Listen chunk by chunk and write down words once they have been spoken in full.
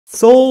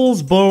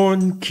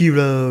Soulsborne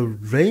Kira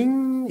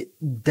Ring?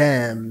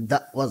 Damn,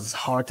 that was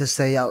hard to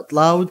say out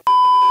loud.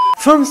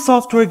 From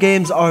Software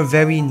games are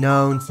very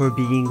known for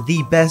being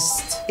the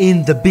best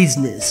in the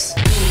business.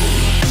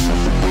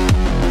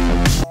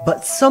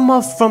 But some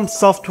of From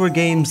Software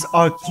games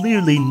are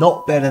clearly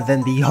not better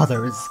than the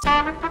others.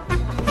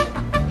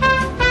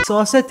 So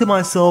I said to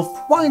myself,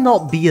 why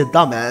not be a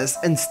dumbass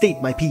and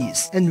state my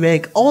piece and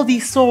rank all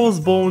these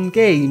Soulsborne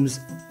games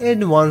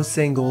in one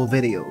single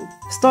video,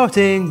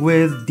 starting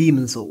with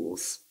Demon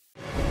Souls.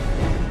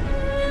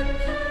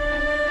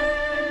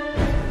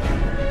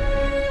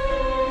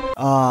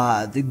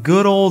 The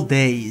good old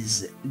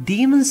days.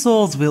 Demon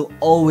Souls will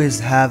always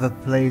have a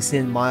place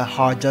in my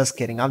heart. Just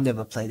kidding, I've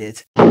never played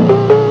it.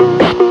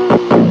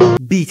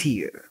 B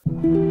tier.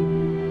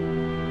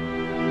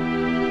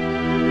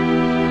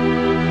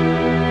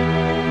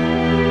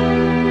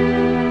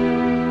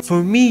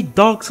 For me,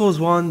 Dark Souls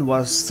 1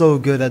 was so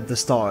good at the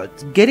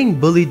start, getting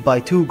bullied by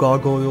 2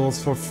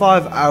 gargoyles for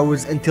 5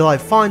 hours until I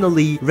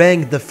finally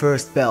rang the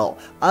first bell.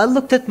 I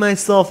looked at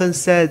myself and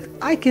said,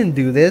 I can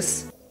do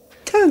this.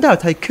 Turned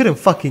out I couldn't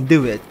fucking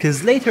do it,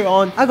 cause later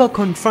on I got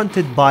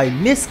confronted by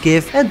Miss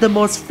Giff and the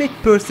most fit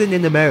person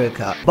in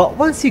America. But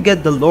once you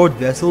get the Lord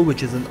Vessel,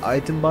 which is an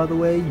item by the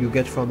way, you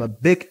get from a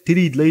big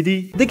tittied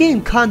lady, the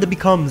game kinda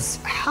becomes,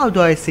 how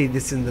do I say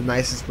this in the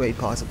nicest way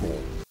possible?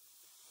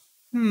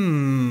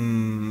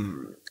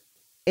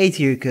 A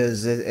tier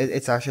cause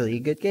it's actually a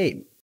good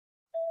game.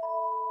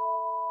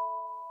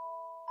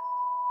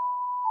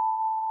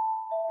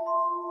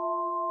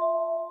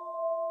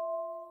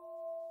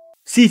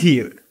 C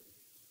tier.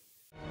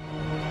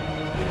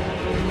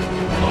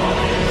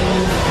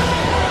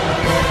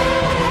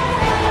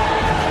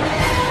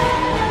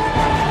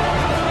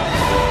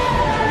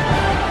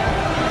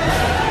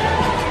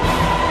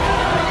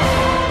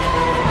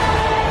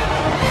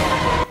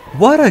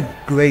 What a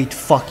great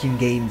fucking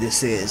game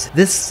this is.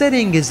 The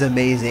setting is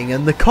amazing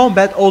and the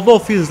combat, although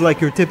feels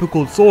like your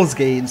typical Souls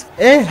games,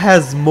 it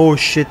has more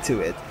shit to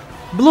it.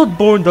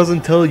 Bloodborne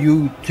doesn't tell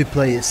you to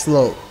play it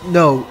slow.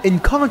 No, in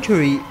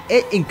contrary,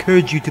 it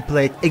encourages you to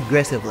play it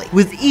aggressively.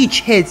 With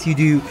each hit you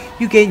do,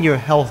 you gain your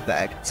health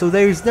back, so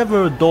there is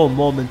never a dull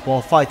moment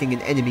while fighting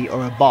an enemy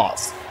or a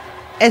boss.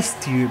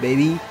 S tier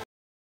baby.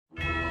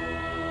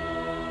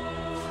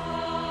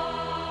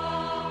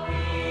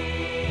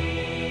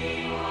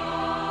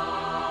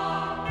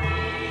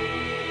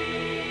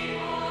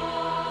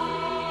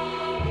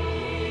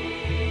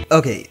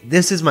 Okay,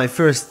 this is my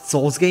first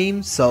Souls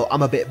game, so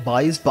I'm a bit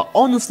biased, but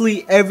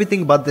honestly,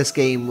 everything about this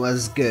game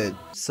was good,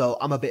 so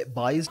I'm a bit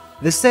biased.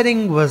 The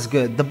setting was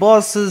good, the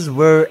bosses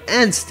were,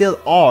 and still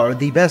are,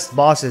 the best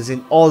bosses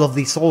in all of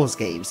the Souls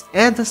games.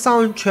 And the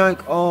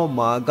soundtrack, oh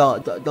my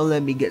god, don't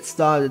let me get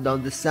started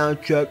on the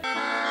soundtrack.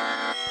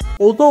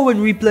 Although when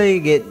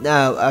replaying it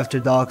now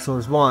after Dark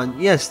Souls 1,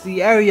 yes,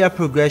 the area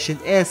progression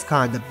is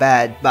kinda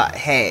bad, but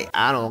hey,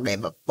 I don't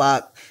give a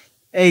fuck.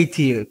 A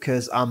tier,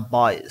 cause I'm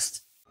biased.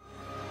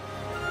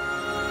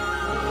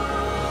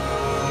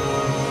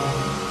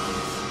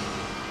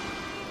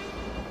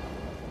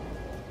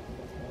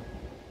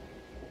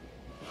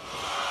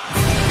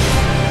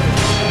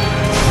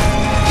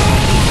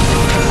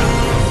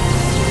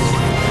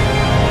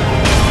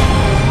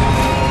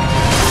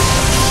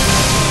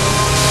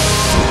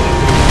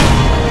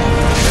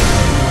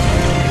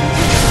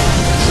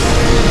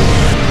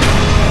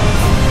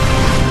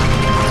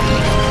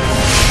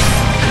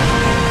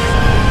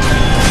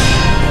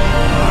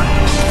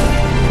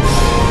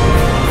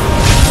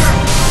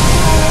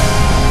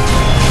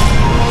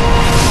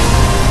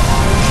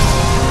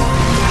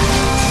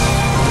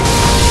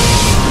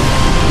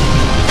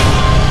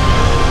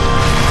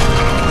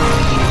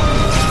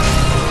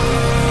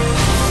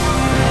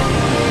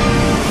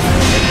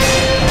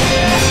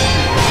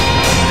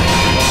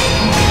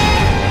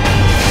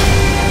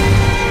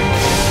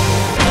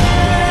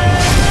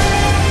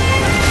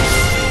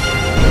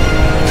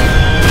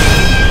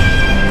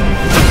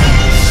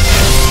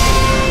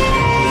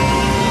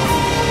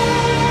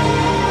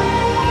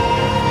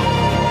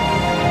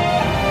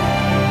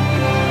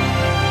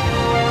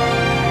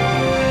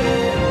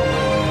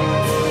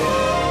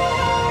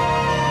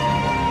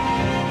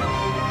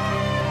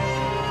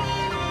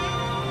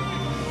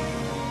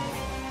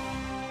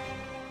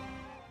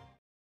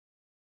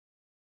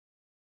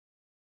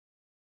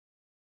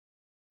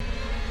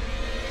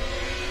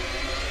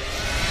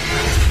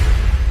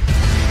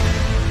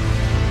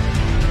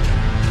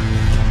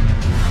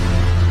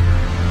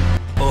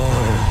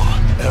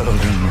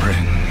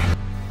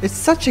 It's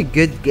such a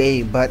good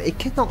game, but it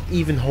cannot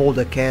even hold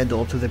a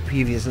candle to the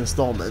previous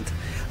installment.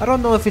 I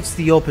don't know if it's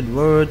the open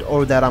world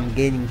or that I'm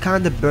getting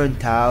kinda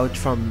burnt out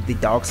from the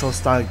Dark Souls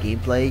style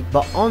gameplay,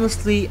 but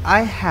honestly,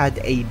 I had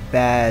a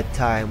bad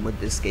time with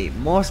this game.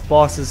 Most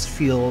bosses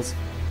feels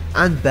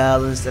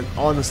unbalanced and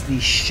honestly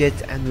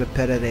shit and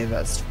repetitive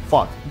as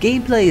fuck.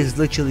 Gameplay is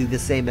literally the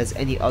same as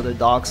any other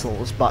Dark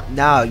Souls, but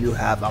now you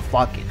have a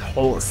fucking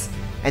horse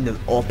and an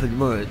open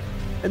world.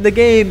 And the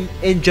game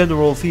in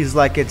general feels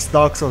like it's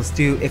Dark Souls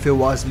 2 if it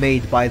was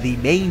made by the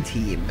main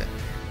team.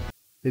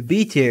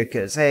 B tier,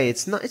 cause hey,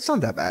 it's not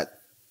that bad.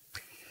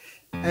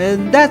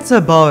 And that's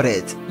about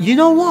it. You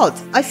know what?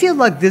 I feel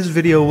like this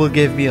video will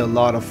give me a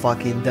lot of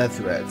fucking death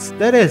threats.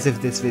 That is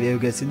if this video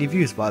gets any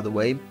views, by the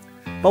way.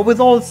 But with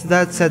all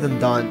that said and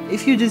done,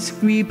 if you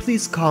disagree,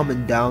 please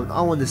comment down.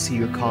 I want to see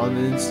your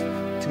comments.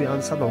 To be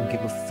honest, I don't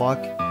give a fuck.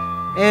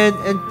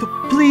 And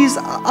please,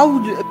 I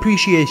would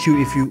appreciate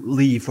you if you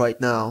leave right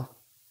now.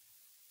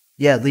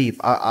 Yeah, leave.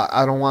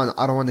 I don't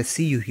want to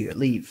see you here.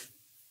 Leave.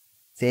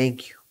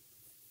 Thank you.